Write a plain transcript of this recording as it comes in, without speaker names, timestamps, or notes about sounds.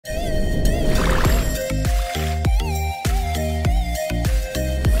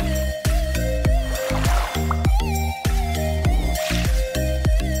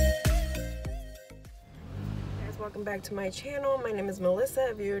back to my channel. My name is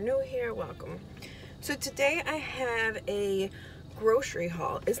Melissa. If you're new here, welcome. So today I have a grocery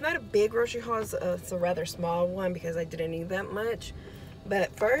haul. It's not a big grocery haul, it's a rather small one because I didn't need that much.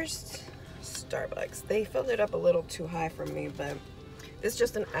 But first, Starbucks. They filled it up a little too high for me, but it's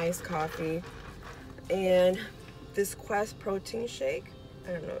just an iced coffee. And this Quest protein shake.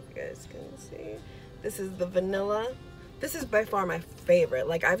 I don't know if you guys can see. This is the vanilla. This is by far my favorite.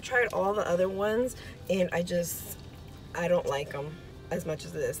 Like, I've tried all the other ones and I don't like them as much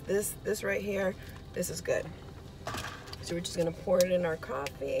as this. This right here, this is good. So we're just gonna pour it in our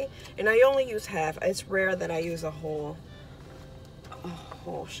coffee. And I only use half. It's rare that I use a whole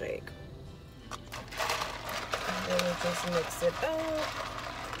shake. And then we just mix it up.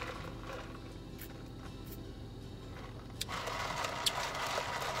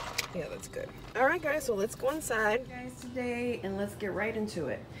 Yeah, that's good. All right, guys, so let's go inside, guys, today, and let's get right into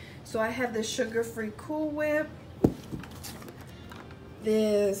it. So I have this sugar-free Cool Whip,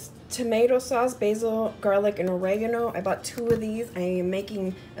 this tomato sauce, basil, garlic, and oregano. I bought 2 of these. I am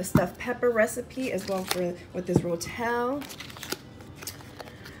making a stuffed pepper recipe as well with this rotel.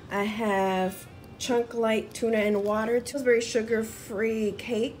 I have Chunk Light tuna and water, Pillsbury sugar-free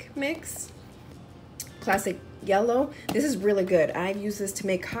cake mix, classic yellow. This is really good. I've used this to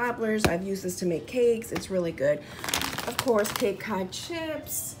make cobblers. I've used this to make cakes. It's really good. Of course, Cape Cod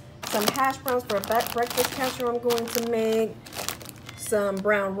chips, some hash browns for a breakfast casserole I'm going to make, some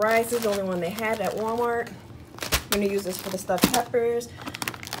brown rice. This is the only one they had at Walmart. I'm going to use this for the stuffed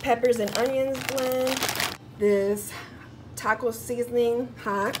peppers and onions blend. This taco seasoning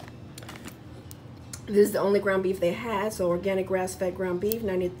hot. This is the only ground beef they had, so organic grass-fed ground beef,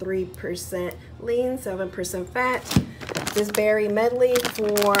 93% lean, 7% fat. This berry medley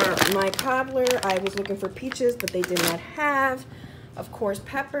for my cobbler. I was looking for peaches, but they did not have. Of course,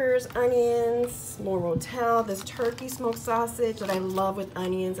 peppers, onions, more rotel. This turkey smoked sausage that I love with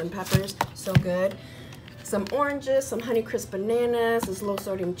onions and peppers, so good. Some oranges, some Honeycrisp bananas, this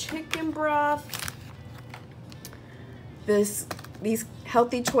low-sodium chicken broth. These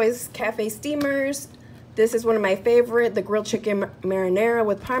Healthy Choice Cafe steamers. This is one of my favorite, the grilled chicken marinara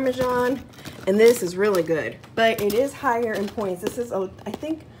with Parmesan, and this is really good, but it is higher in points. This is, I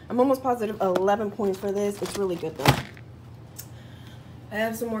think, I'm almost positive 11 points for this. It's really good though. I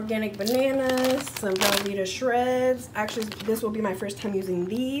have some organic bananas, some Velveeta shreds. Actually, this will be my first time using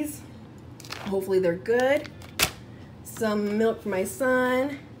these. Hopefully they're good. Some milk for my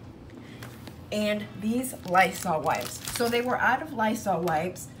son. And these Lysol wipes. So they were out of Lysol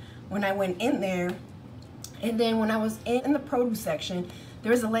wipes when I went in there. And then when I was in the produce section,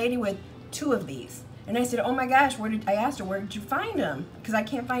 there was a lady with 2 of these. And I said, oh my gosh, I asked her, where did you find them? Because I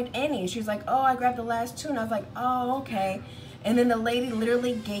can't find any. And she was like, oh, I grabbed the last 2. And I was like, oh, okay. And then the lady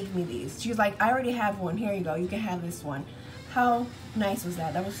literally gave me these. She was like, I already have one. Here you go. You can have this one. How nice was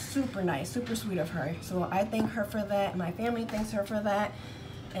that? That was super nice, super sweet of her. So I thank her for that. My family thanks her for that.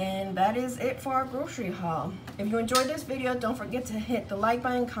 And that is it for our grocery haul. If you enjoyed this video, don't forget to hit the like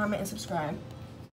button, comment, and subscribe.